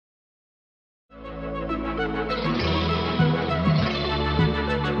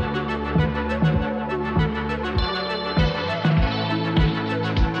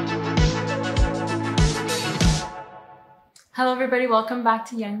Hello everybody, welcome back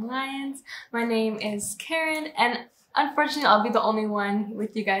to Young Lions. My name is Karen and unfortunately I'll be the only one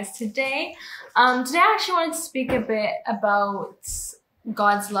with you guys today. Today I actually wanted to speak a bit about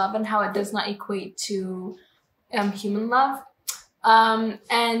God's love and how it does not equate to human love.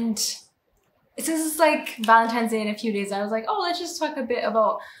 And since it's like Valentine's Day in a few days, I was like, oh, let's just talk a bit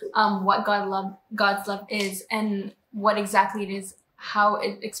about what God's love is and what exactly it is, how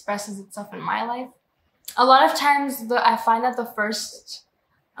it expresses itself in my life. A lot of times I find that the first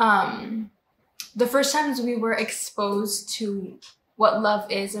times we were exposed to what love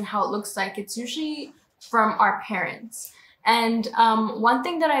is and how it looks like, it's usually from our parents. And one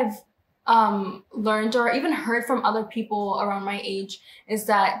thing that I've learned or even heard from other people around my age is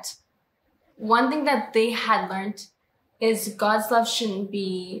that one thing that they had learned is God's love shouldn't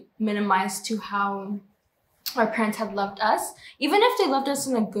be minimized to how our parents had loved us, even if they loved us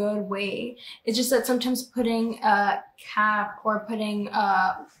in a good way. It's just that sometimes putting a cap or putting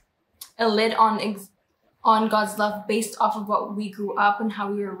a lid on God's love based off of what we grew up and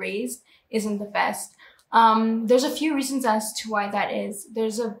how we were raised isn't the best. There's a few reasons as to why that is.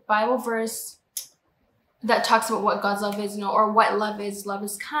 There's a Bible verse that talks about what God's love is, or what love is. Love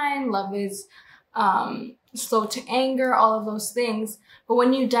is kind, love is slow to anger, all of those things. But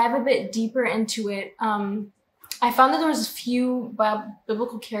when you dive a bit deeper into it, I found that there was a few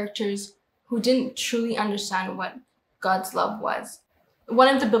biblical characters who didn't truly understand what God's love was. One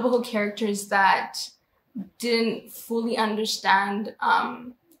of the biblical characters that didn't fully understand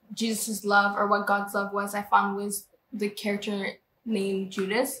Jesus' love or what God's love was, I found was the character named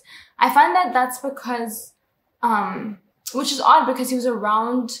Judas. I find that that's because, which is odd because he was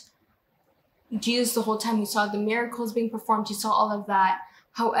around Jesus the whole time. He saw the miracles being performed. He saw all of that.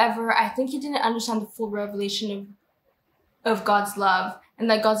 However, I think he didn't understand the full revelation of God's love, and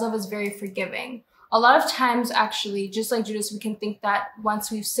that God's love is very forgiving. A lot of times, actually, just like Judas, we can think that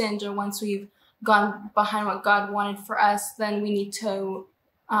once we've sinned or once we've gone behind what God wanted for us, then we need to,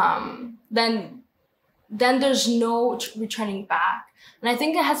 then there's no returning back. And I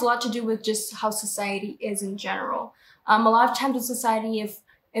think it has a lot to do with just how society is in general. A lot of times in society,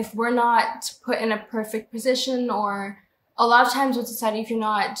 if we're not put in a perfect position, or a lot of times with society, if you're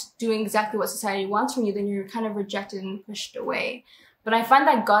not doing exactly what society wants from you, then you're kind of rejected and pushed away. But I find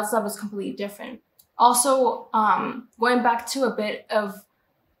that God's love is completely different. Also, going back to a bit of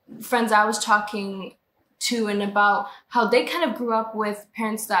friends I was talking to and about how they kind of grew up with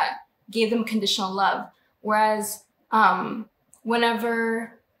parents that gave them conditional love. Whereas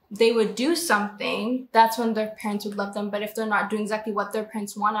whenever they would do something, that's when their parents would love them. But if they're not doing exactly what their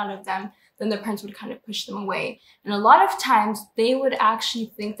parents want out of them, then their parents would kind of push them away. And a lot of times they would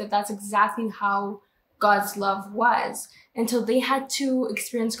actually think that that's exactly how God's love was, until they had to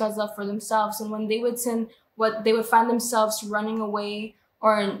experience God's love for themselves. And when they would sin, they would find themselves running away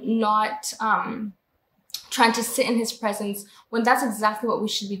or not trying to sit in his presence, when that's exactly what we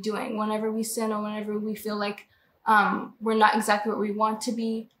should be doing. Whenever we sin or whenever we feel like we're not exactly what we want to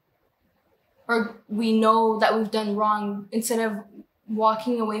be, or we know that we've done wrong, instead of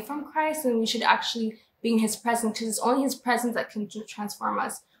walking away from Christ, then we should actually be in his presence, because it's only his presence that can transform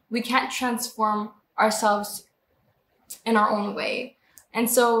us. We can't transform ourselves in our own way. And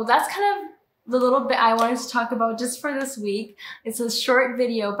so that's kind of the little bit I wanted to talk about just for this week. It's a short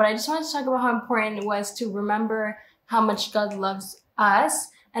video, but I just wanted to talk about how important it was to remember how much God loves us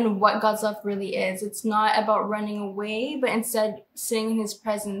and what God's love really is. It's not about running away, but instead sitting in his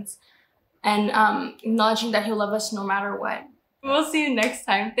presence and acknowledging that he'll love us no matter what. We'll see you next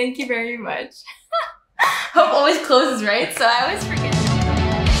time. Thank you very much. Hope always closes, right? So I always forget.